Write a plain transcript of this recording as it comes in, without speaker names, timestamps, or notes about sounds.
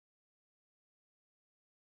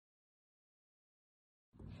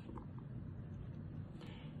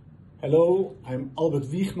Hello, I'm Albert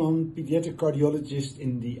Wiegman, paediatric cardiologist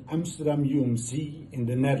in the Amsterdam UMC in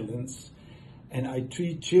the Netherlands, and I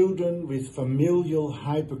treat children with familial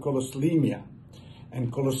hypercholesterolaemia.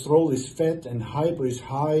 And cholesterol is fat, and hyper is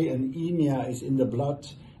high, and emia is in the blood,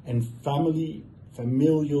 and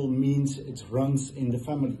familial means it runs in the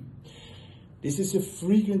family. This is a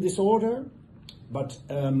frequent disorder, but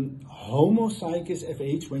homozygous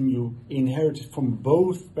FH, when you inherit it from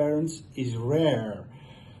both parents, is rare.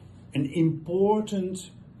 An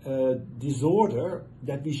important disorder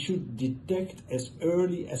that we should detect as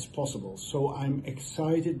early as possible. So I'm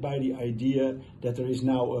excited by the idea that there is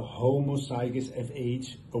now a Homozygous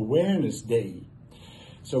FH Awareness Day.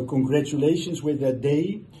 So congratulations with that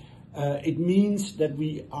day. It means that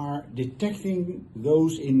we are detecting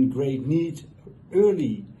those in great need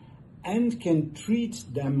early and can treat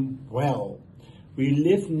them well. We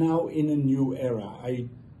live now in a new era. I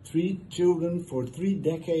treat children for 3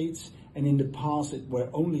 decades, and in the past it were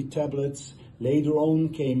only tablets. Later on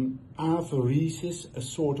came apheresis, a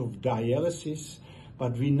sort of dialysis,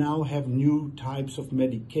 but we now have new types of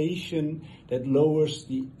medication that lowers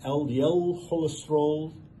the LDL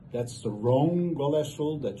cholesterol. That's the wrong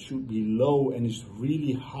cholesterol, that should be low and is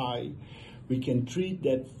really high. We can treat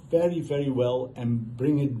that very, very well and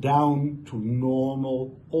bring it down to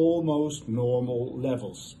normal, almost normal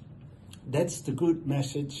levels. That's the good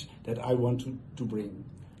message that I want to bring.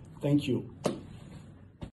 Thank you.